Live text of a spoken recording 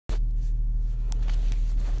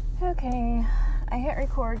Okay, I hit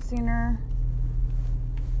record sooner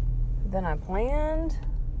than I planned.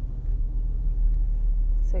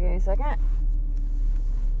 So give me a second.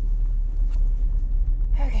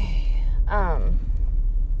 Okay,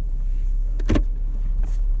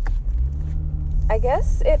 I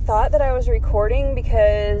guess it thought that I was recording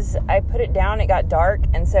because I put it down, it got dark,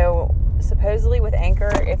 and so supposedly with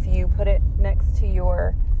Anchor, if you put it next to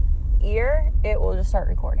your ear, it will just start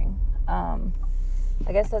recording.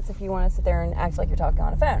 I guess that's if you want to sit there and act like you're talking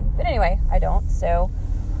on a phone. But anyway, I don't. So,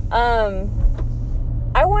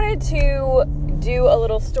 I wanted to do a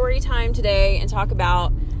little story time today and talk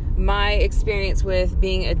about my experience with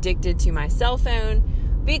being addicted to my cell phone,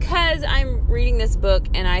 because I'm reading this book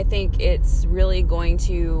and I think it's really going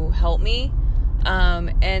to help me.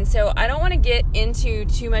 And so I don't want to get into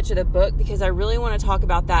too much of the book because I really want to talk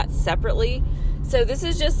about that separately. So this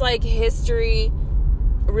is just like history,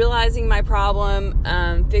 realizing my problem,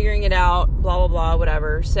 figuring it out, blah, blah, blah,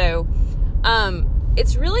 whatever. So,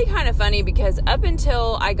 it's really kind of funny because up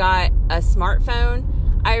until I got a smartphone,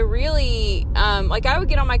 I really, I would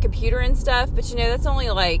get on my computer and stuff, but that's only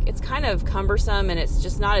it's kind of cumbersome and it's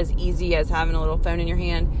just not as easy as having a little phone in your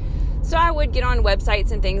hand. So I would get on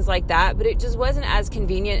websites and things like that, but it just wasn't as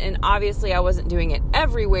convenient. And obviously I wasn't doing it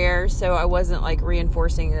everywhere. So I wasn't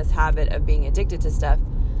reinforcing this habit of being addicted to stuff.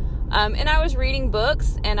 And I was reading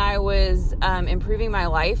books and I was improving my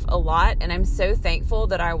life a lot. And I'm so thankful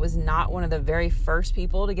that I was not one of the very first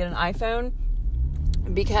people to get an iPhone,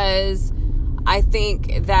 because I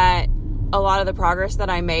think that a lot of the progress that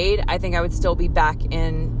I made, I think I would still be back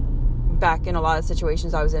in a lot of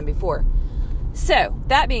situations I was in before. So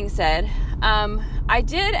that being said, I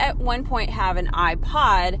did at one point have an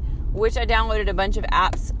iPod, which I downloaded a bunch of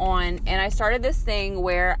apps on, and I started this thing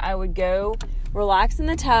where I would go relax in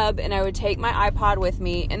the tub and I would take my iPod with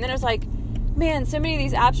me. And then it was like, man, so many of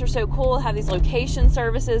these apps are so cool, have these location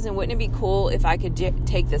services, and wouldn't it be cool if I could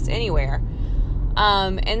take this anywhere?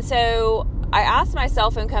 And so I asked my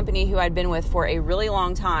cell phone company, who I'd been with for a really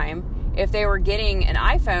long time, if they were getting an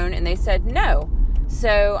iPhone, and they said no.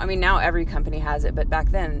 So, now every company has it, but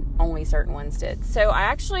back then only certain ones did. So I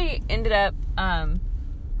actually ended up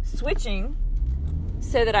switching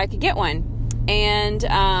so that I could get one. And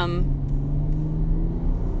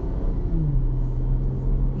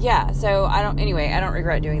so I don't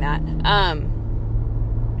regret doing that.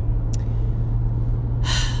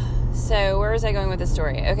 So where was I going with this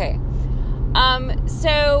story? Okay.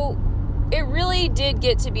 So it really did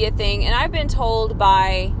get to be a thing, and I've been told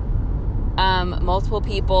by multiple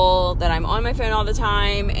people that I'm on my phone all the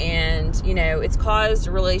time, and it's caused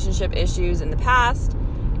relationship issues in the past.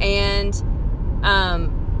 And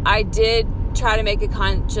I did try to make a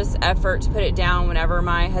conscious effort to put it down whenever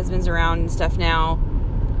my husband's around and stuff now.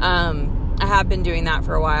 I have been doing that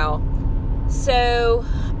for a while. So,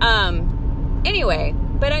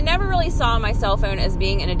 but I never really saw my cell phone as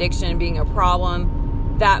being an addiction, being a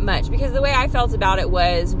problem that much, because the way I felt about it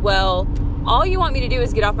was, well, all you want me to do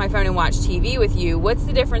is get off my phone and watch TV with you. What's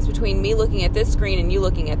the difference between me looking at this screen and you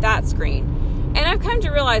looking at that screen? And I've come to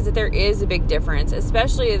realize that there is a big difference,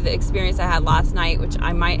 especially the experience I had last night, which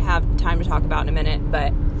I might have time to talk about in a minute,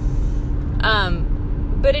 but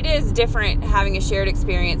it is different having a shared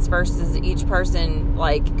experience versus each person,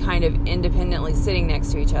 kind of independently sitting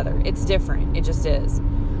next to each other. It's different. It just is.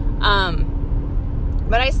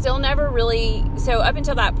 But I still never really, so up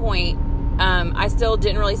until that point, I still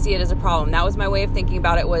didn't really see it as a problem. That was my way of thinking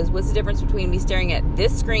about it, was what's the difference between me staring at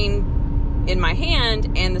this screen in my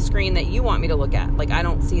hand and the screen that you want me to look at? I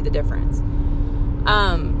don't see the difference.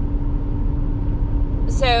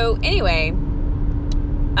 So anyway,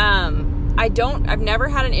 I've never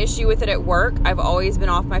had an issue with it at work. I've always been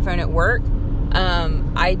off my phone at work.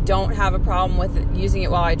 I don't have a problem with using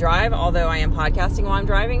it while I drive, although I am podcasting while I'm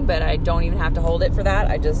driving, but I don't even have to hold it for that.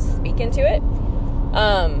 I just speak into it.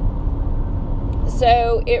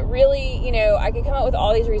 So it really, I could come up with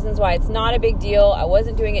all these reasons why it's not a big deal. I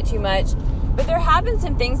wasn't doing it too much, but there have been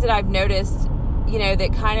some things that I've noticed,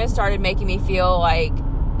 that kind of started making me feel like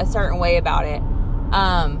a certain way about it.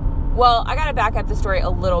 Well, I got to back up the story a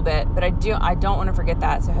little bit, but I don't want to forget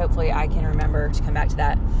that. So hopefully I can remember to come back to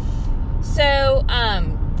that. So,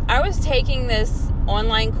 I was taking this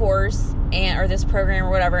online course or this program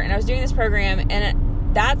or whatever, and I was doing this program,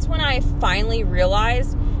 and that's when I finally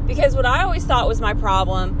realized, because what I always thought was my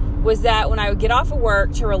problem was that when I would get off of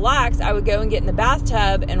work to relax, I would go and get in the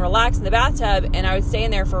bathtub and relax in the bathtub, and I would stay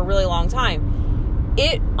in there for a really long time.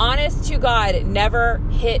 It, honest to God, never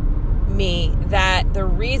hit me that the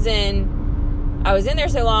reason I was in there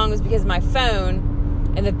so long was because of my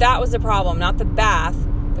phone, and that was the problem, not the bath.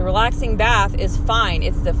 The relaxing bath is fine.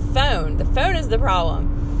 It's the phone. The phone is the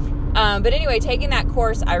problem. But anyway, taking that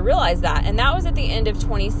course, I realized that. And that was at the end of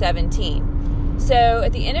 2017. So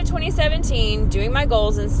at the end of 2017, doing my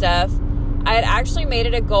goals and stuff, I had actually made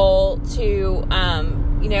it a goal to,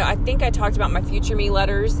 I think I talked about my Future Me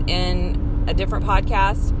letters in a different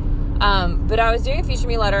podcast. But I was doing a Future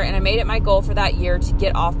Me letter, and I made it my goal for that year to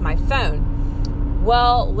get off my phone.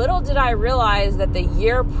 Well, little did I realize that the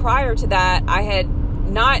year prior to that, I had,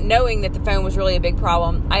 not knowing that the phone was really a big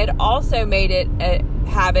problem, I had also made it a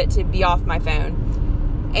habit to be off my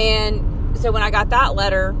phone. And so when I got that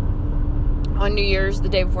letter on New Year's, the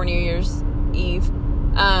day before New Year's Eve,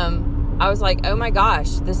 I was like, oh my gosh,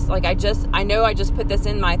 this, like, I know I just put this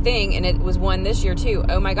in my thing, and it was one this year too.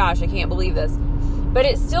 Oh my gosh, I can't believe this. But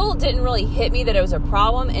it still didn't really hit me that it was a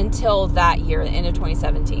problem until that year, the end of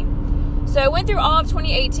 2017. So I went through all of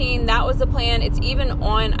 2018. That was the plan. It's even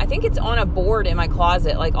on, I think it's on a board in my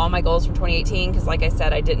closet, like all my goals from 2018. Because like I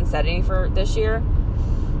said, I didn't set any for this year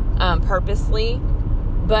purposely.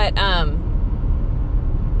 But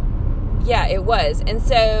yeah, it was. And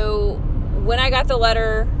so when I got the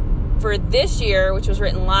letter for this year, which was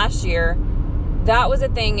written last year, that was a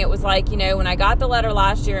thing. It was like, when I got the letter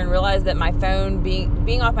last year and realized that my phone,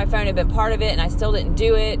 being off my phone had been part of it, and I still didn't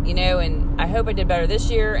do it, and I hope I did better this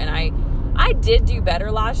year. And I did do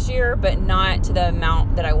better last year, but not to the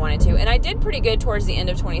amount that I wanted to. And I did pretty good towards the end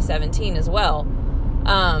of 2017 as well.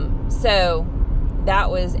 So that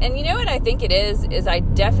was, and you know what I think it is I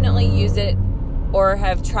definitely use it, or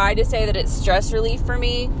have tried to say that it's stress relief for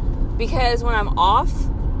me, because when I'm off,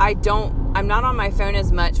 I'm not on my phone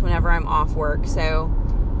as much whenever I'm off work. So,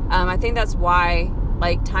 I think that's why,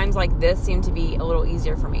 like, times like this seem to be a little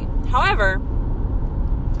easier for me. However,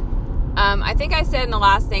 I think I said in the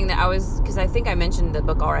last thing that because I think I mentioned the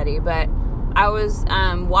book already, but I was,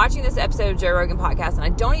 watching this episode of Joe Rogan podcast, and I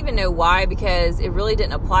don't even know why, because it really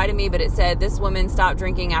didn't apply to me, but it said this woman stopped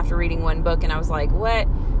drinking after reading one book, and I was like, what?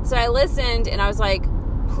 So I listened, and I was like,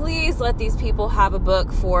 please let these people have a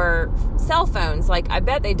book for cell phones. Like, I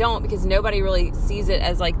bet they don't, because nobody really sees it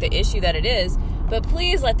as like the issue that it is, but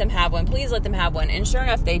please let them have one. Please let them have one. And sure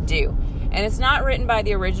enough, they do. And it's not written by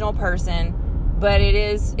the original person, but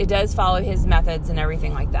it does follow his methods and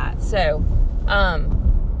everything like that. So,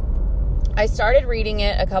 I started reading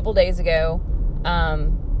it a couple days ago.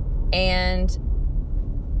 And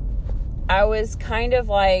I was kind of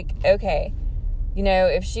like, okay,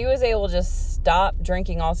 if she was able to just stop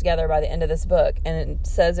drinking altogether by the end of this book, and it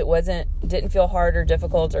says didn't feel hard or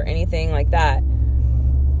difficult or anything like that,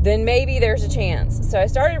 then maybe there's a chance. So I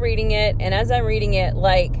started reading it, and as I'm reading it,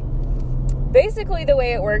 like, basically the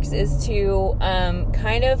way it works is to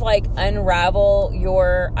kind of like unravel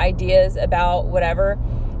your ideas about whatever.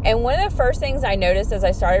 And one of the first things I noticed as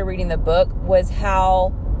I started reading the book was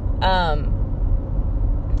how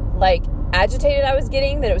like agitated I was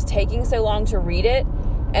getting, that it was taking so long to read it.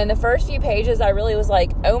 And the first few pages, I really was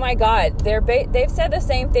like, oh my God, they've said the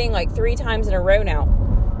same thing like 3 times in a row now.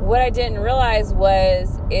 What I didn't realize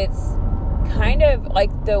was it's kind of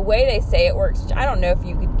like the way they say it works, which I don't know if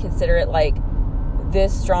you could consider it like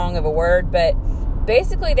this strong of a word, but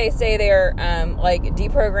basically they say they're like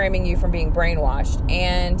deprogramming you from being brainwashed.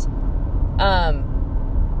 And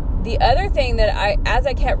the other thing that as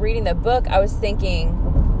I kept reading the book, I was thinking,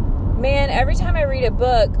 man, every time I read a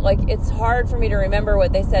book, like, it's hard for me to remember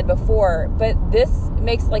what they said before, but this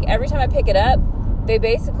makes, like, every time I pick it up,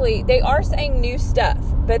 they are saying new stuff,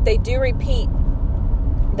 but they do repeat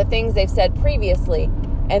the things they've said previously,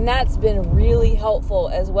 and that's been really helpful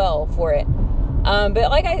as well for it. But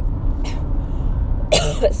like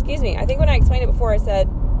excuse me, I think when I explained it before, I said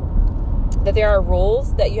that there are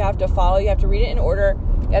rules that you have to follow. You have to read it in order.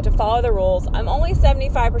 You have to follow the rules. I'm only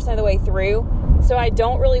 75% of the way through, so I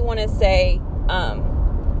don't really want to say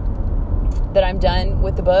that I'm done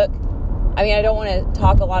with the book. I mean, I don't want to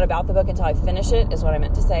talk a lot about the book until I finish it, is what I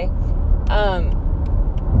meant to say.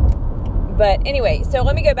 But anyway, so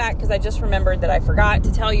let me go back, because I just remembered that I forgot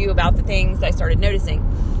to tell you about the things I started noticing.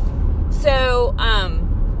 So,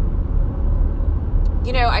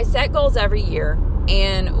 I set goals every year,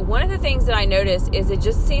 and one of the things that I notice is it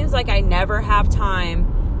just seems like I never have time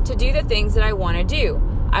to do the things that I want to do.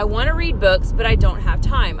 I want to read books, but I don't have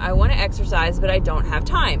time. I want to exercise, but I don't have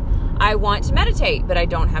time. I want to meditate, but I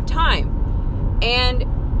don't have time. And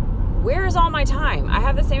where is all my time? I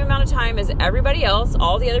have the same amount of time as everybody else,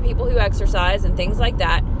 all the other people who exercise and things like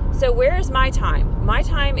that. So where is my time? My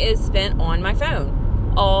time is spent on my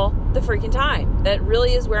phone all the freaking time. That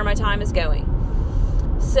really is where my time is going.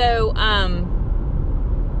 So,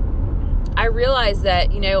 I realized that,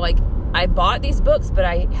 I bought these books, but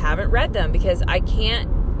I haven't read them because I can't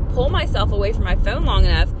pull myself away from my phone long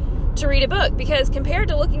enough to read a book, because compared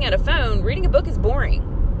to looking at a phone, reading a book is boring.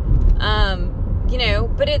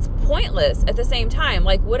 But it's pointless at the same time.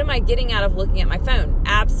 Like, what am I getting out of looking at my phone?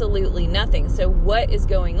 Absolutely nothing. So what is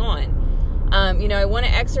going on? I want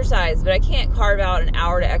to exercise, but I can't carve out an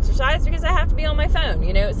hour to exercise because I have to be on my phone.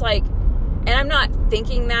 It's like, and I'm not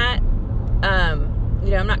thinking that, I'm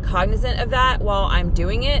not cognizant of that while I'm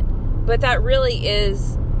doing it, but that really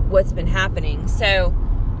is what's been happening. So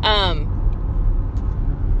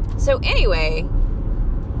anyway,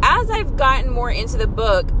 as I've gotten more into the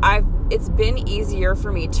book, it's been easier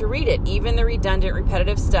for me to read it. Even the redundant,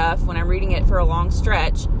 repetitive stuff, when I'm reading it for a long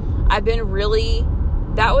stretch,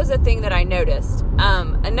 that was a thing that I noticed.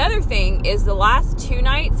 Another thing is the last 2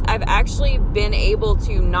 nights, I've actually been able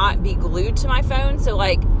to not be glued to my phone. So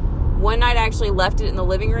like one night I actually left it in the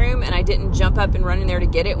living room and I didn't jump up and run in there to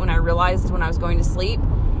get it when I realized when I was going to sleep.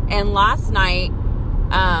 And last night,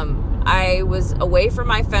 I was away from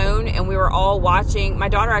my phone and we were all watching. My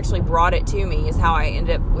daughter actually brought it to me, is how I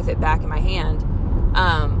ended up with it back in my hand.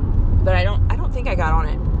 But I don't think I got on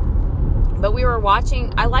it. But we were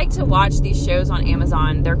watching, I like to watch these shows on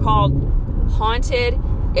Amazon. They're called Haunted.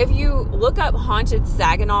 If you look up Haunted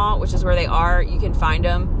Saginaw, which is where they are, you can find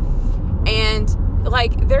them. And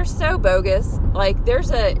like, they're so bogus. Like,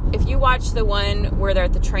 if you watch the one where they're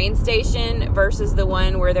at the train station versus the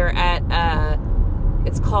one where they're at,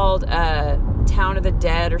 it's called Town of the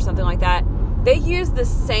Dead or something like that. They use the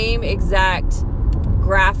same exact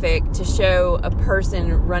graphic to show a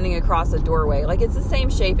person running across a doorway. Like, it's the same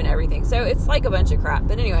shape and everything. So it's like a bunch of crap.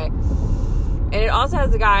 But anyway, and it also has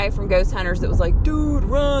the guy from Ghost Hunters that was like, dude,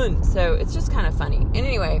 run. So it's just kind of funny. And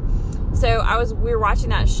anyway, so we were watching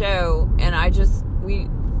that show, and we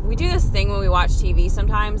do this thing when we watch TV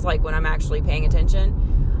sometimes, like when I'm actually paying attention,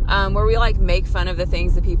 where we like make fun of the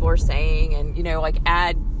things that people are saying and, like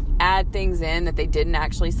add things in that they didn't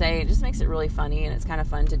actually say. It just makes it really funny, and it's kind of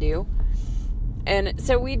fun to do. And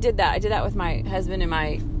so we did that. I did that with my husband and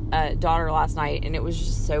my daughter last night, and it was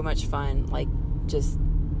just so much fun. Like,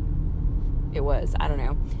 it was, I don't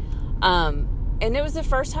know. And it was the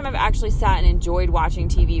first time I've actually sat and enjoyed watching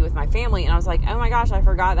TV with my family. And I was like, oh my gosh, I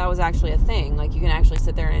forgot that was actually a thing. Like, you can actually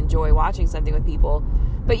sit there and enjoy watching something with people.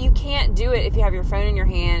 But you can't do it if you have your phone in your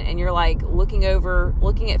hand and you're like looking at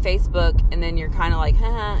Facebook, and then you're kind of like,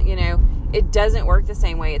 it doesn't work the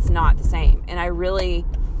same way. It's not the same. And I really,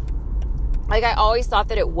 I always thought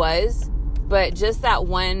that it was, but just that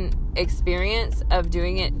one experience of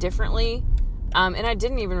doing it differently, and I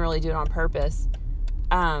didn't even really do it on purpose,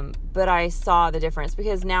 but I saw the difference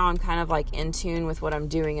because now I'm kind of like in tune with what I'm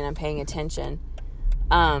doing and I'm paying attention.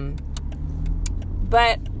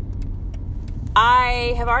 But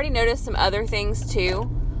I have already noticed some other things too.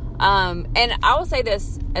 And I will say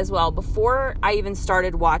this as well. Before I even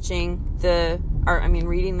started reading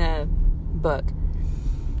the book,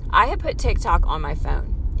 I had put TikTok on my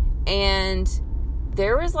phone. And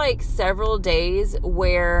there was like several days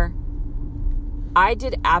where I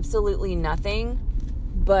did absolutely nothing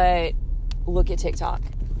but look at TikTok.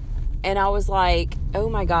 And I was like, oh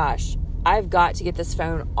my gosh, I've got to get this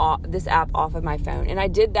app off of my phone. And I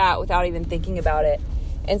did that without even thinking about it.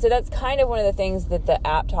 And so that's kind of one of the things that the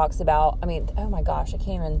app talks about. I mean, oh my gosh, I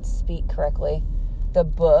can't even speak correctly. The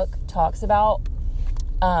book talks about.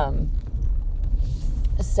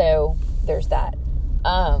 So there's that.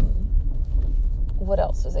 What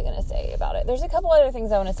else was I going to say about it? There's a couple other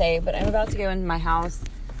things I want to say, but I'm about to go in my house.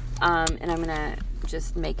 And I'm going to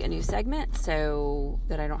just make a new segment so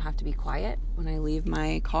that I don't have to be quiet when I leave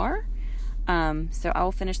my car. So I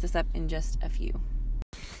will finish this up in just a few.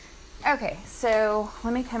 Okay, so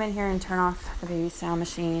let me come in here and turn off the baby sound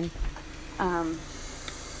machine. I'm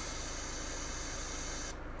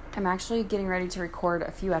actually getting ready to record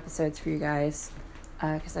a few episodes for you guys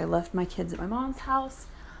because I left my kids at my mom's house.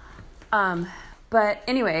 But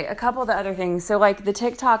anyway, a couple of the other things. So like the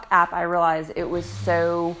TikTok app, I realized it was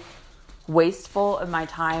so wasteful of my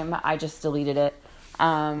time. I just deleted it.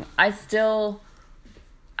 I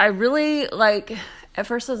really at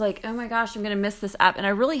first I was like, oh my gosh, I'm going to miss this app. And I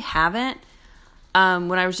really haven't.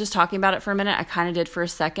 When I was just talking about it for a minute, I kind of did for a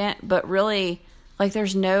second, but really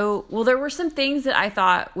there were some things that I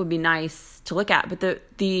thought would be nice to look at, but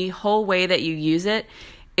the whole way that you use it,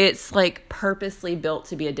 it's like purposely built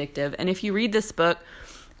to be addictive. And if you read this book,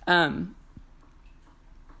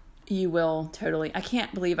 you will totally, I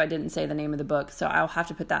can't believe I didn't say the name of the book, so I'll have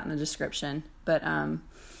to put that in the description. But,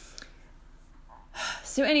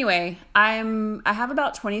 so anyway, I have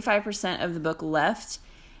about 25% of the book left,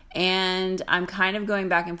 and I'm kind of going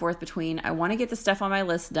back and forth between, I want to get the stuff on my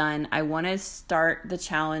list done. I want to start the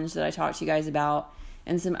challenge that I talked to you guys about,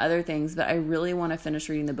 and some other things, but I really want to finish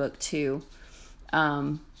reading the book too.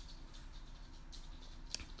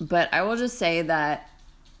 But I will just say that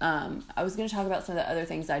I was going to talk about some of the other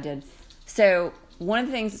things I did. So one of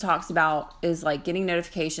the things it talks about is like getting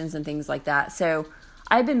notifications and things like that. So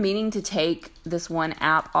I've been meaning to take this one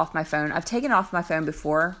app off my phone. I've taken it off my phone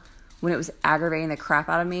before when it was aggravating the crap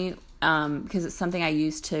out of me, because it's something I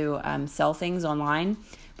use to sell things online.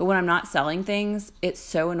 But when I'm not selling things, it's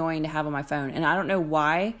so annoying to have on my phone. And I don't know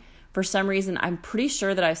why. For some reason, I'm pretty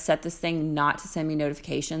sure that I've set this thing not to send me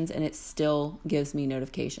notifications, and it still gives me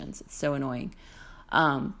notifications. It's so annoying.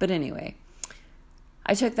 But anyway,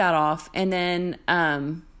 I took that off, and then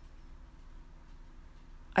I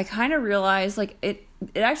kind of realized like it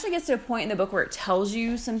actually gets to a point in the book where it tells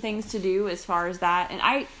you some things to do as far as that.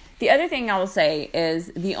 And the other thing I will say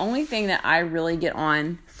is the only thing that I really get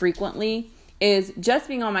on frequently is just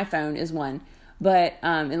being on my phone is one. But,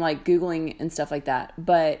 and like Googling and stuff like that.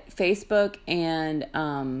 But Facebook and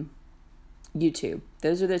YouTube,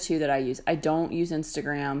 those are the two that I use. I don't use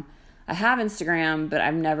Instagram. I have Instagram, but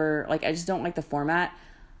I've never, like, I just don't like the format.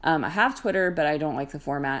 I have Twitter, but I don't like the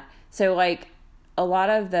format. So, like, a lot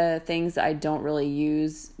of the things I don't really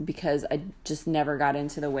use because I just never got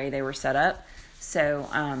into the way they were set up. So,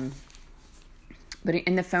 but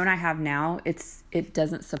in the phone I have now, it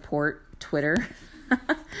doesn't support Twitter.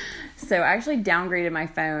 So I actually downgraded my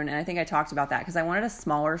phone, and I think I talked about that because I wanted a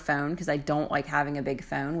smaller phone because I don't like having a big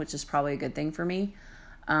phone, which is probably a good thing for me.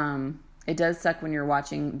 It does suck when you're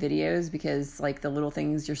watching videos because like the little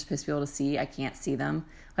things you're supposed to be able to see, I can't see them.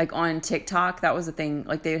 Like on TikTok, that was the thing.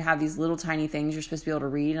 Like they would have these little tiny things you're supposed to be able to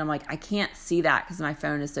read, and I'm like, I can't see that because my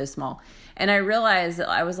phone is so small. And I realized that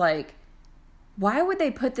I was like, why would they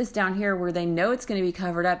put this down here where they know it's going to be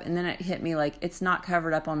covered up? And then it hit me like, it's not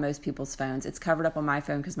covered up on most people's phones. It's covered up on my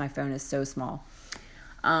phone because my phone is so small.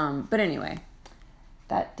 But anyway,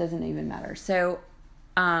 that doesn't even matter. So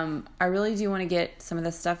I really do want to get some of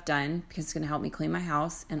this stuff done because it's going to help me clean my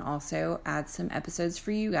house and also add some episodes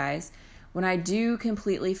for you guys. When I do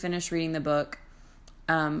completely finish reading the book,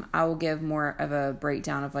 I will give more of a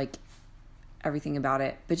breakdown of like everything about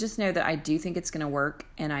it, but just know that I do think it's going to work,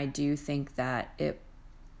 and I do think that it,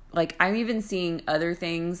 like, I'm even seeing other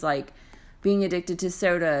things like being addicted to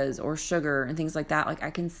sodas or sugar and things like that. Like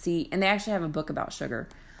I can see, and they actually have a book about sugar,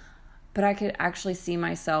 but I could actually see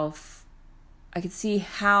myself, I could see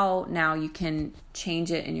how now you can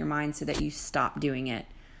change it in your mind so that you stop doing it.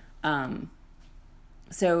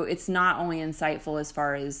 So it's not only insightful as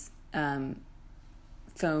far as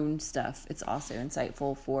phone stuff, it's also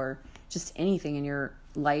insightful for just anything in your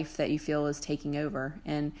life that you feel is taking over.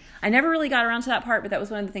 And I never really got around to that part, but that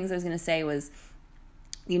was one of the things I was going to say was,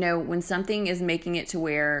 you know, when something is making it to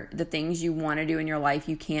where the things you want to do in your life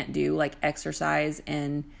you can't do, like exercise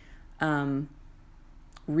and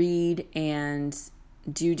read and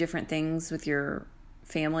do different things with your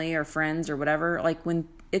family or friends or whatever, like when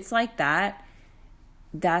it's like that,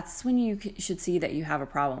 that's when you should see that you have a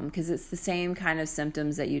problem, because it's the same kind of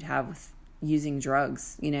symptoms that you'd have with using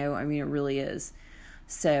drugs, you know, I mean, it really is.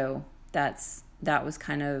 So that was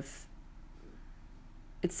kind of,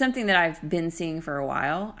 it's something that I've been seeing for a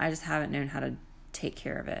while. I just haven't known how to take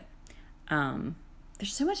care of it.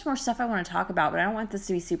 There's so much more stuff I want to talk about, but I don't want this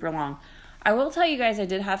to be super long. I will tell you guys, I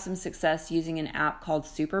did have some success using an app called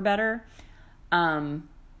Superbetter.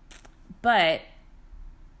 But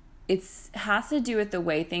it has to do with the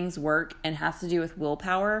way things work and has to do with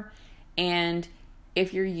willpower. And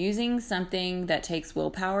if you're using something that takes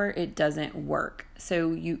willpower, it doesn't work.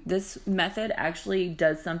 So this method actually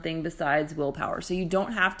does something besides willpower. So you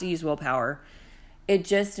don't have to use willpower. It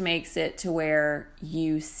just makes it to where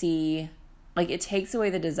you see, like, it takes away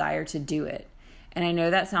the desire to do it. And I know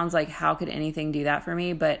that sounds like, how could anything do that for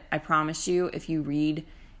me? But I promise you, if you read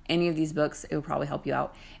any of these books, it will probably help you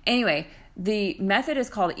out. Anyway, the method is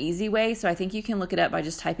called Easy Way. So I think you can look it up by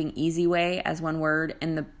just typing Easy Way as one word.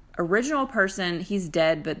 And the original person, he's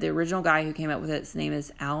dead, but the original guy who came up with it, his name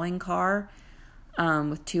is Alan Carr,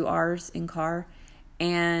 with 2 R's in Carr.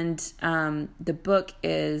 And the book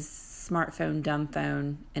is Smartphone, Dumb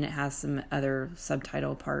Phone, and it has some other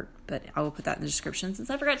subtitle part, but I will put that in the description since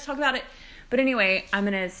I forgot to talk about it. But anyway, I'm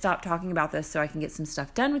going to stop talking about this so I can get some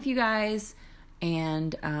stuff done with you guys.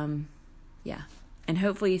 And yeah, and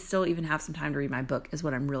hopefully still even have some time to read my book is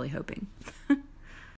what I'm really hoping.